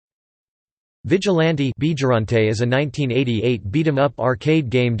Vigilante is a 1988 beat-em-up arcade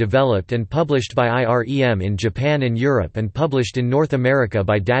game developed and published by IREM in Japan and Europe and published in North America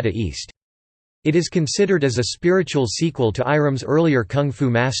by Data East. It is considered as a spiritual sequel to IREM's earlier Kung Fu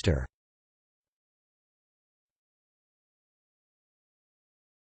Master.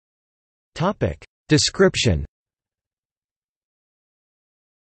 Description.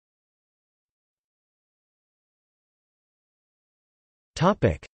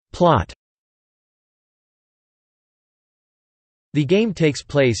 Plot. The game takes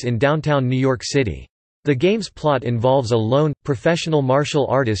place in downtown New York City. The game's plot involves a lone, professional martial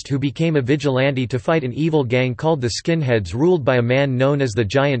artist who became a vigilante to fight an evil gang called the Skinheads ruled by a man known as the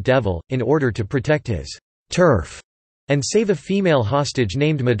Giant Devil, in order to protect his turf and save a female hostage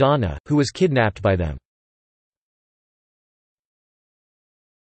named Madonna, who was kidnapped by them.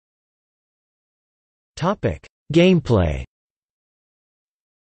 Gameplay.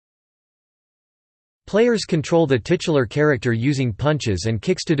 Players control the titular character using punches and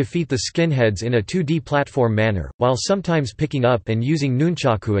kicks to defeat the skinheads in a 2D platform manner, while sometimes picking up and using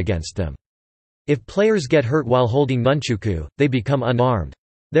nunchaku against them. If players get hurt while holding nunchaku, they become unarmed.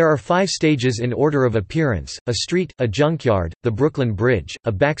 There are 5 stages in order of appearance: a street, a junkyard, the Brooklyn Bridge,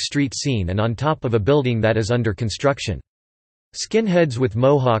 a back street scene and on top of a building that is under construction. Skinheads with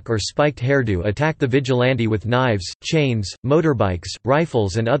mohawk or spiked hairdo attack the vigilante with knives, chains, motorbikes,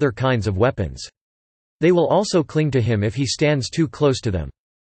 rifles and other kinds of weapons. They will also cling to him if he stands too close to them.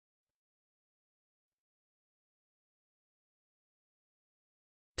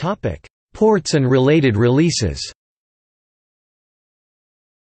 Ports and related releases.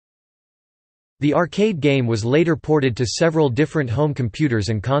 The arcade game was later ported to several different home computers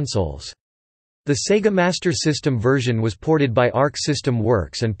and consoles. The Sega Master System version was ported by Arc System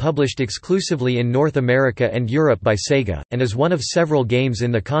Works and published exclusively in North America and Europe by Sega, and is one of several games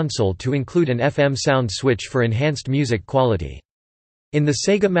in the console to include an FM sound switch for enhanced music quality. In the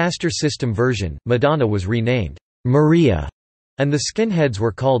Sega Master System version, Madonna was renamed Maria, and the skinheads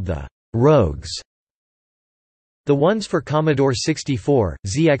were called the Rogues. The ones for Commodore 64,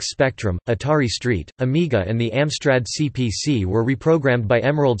 ZX Spectrum, Atari ST, Amiga and the Amstrad CPC were reprogrammed by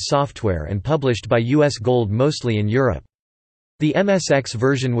Emerald Software and published by US Gold mostly in Europe. The MSX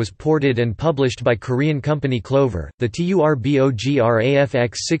version was ported and published by Korean company Clover. The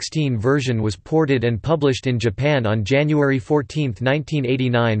TURBOGRAFX-16 version was ported and published in Japan on January 14,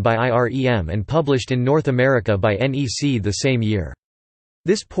 1989 by IREM and published in North America by NEC the same year.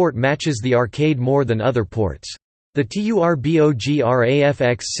 This port matches the arcade more than other ports. The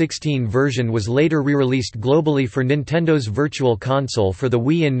TURBOGRAFX-16 version was later re-released globally for Nintendo's Virtual Console for the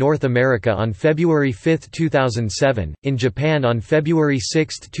Wii in North America on February 5, 2007, in Japan on February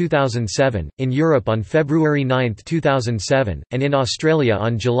 6, 2007, in Europe on February 9, 2007, and in Australia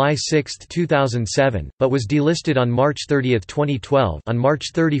on July 6, 2007, but was delisted on March 30, 2012 on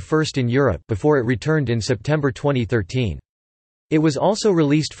March 31 in Europe before it returned in September 2013. It was also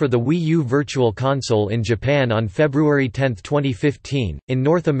released for the Wii U Virtual Console in Japan on February 10, 2015, in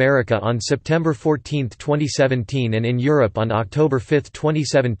North America on September 14, 2017 and in Europe on October 5,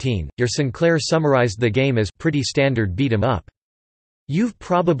 2017. Your Sinclair summarized the game as pretty standard beat 'em up. You've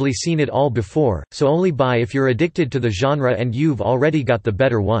probably seen it all before, so only buy if you're addicted to the genre and you've already got the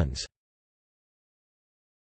better ones.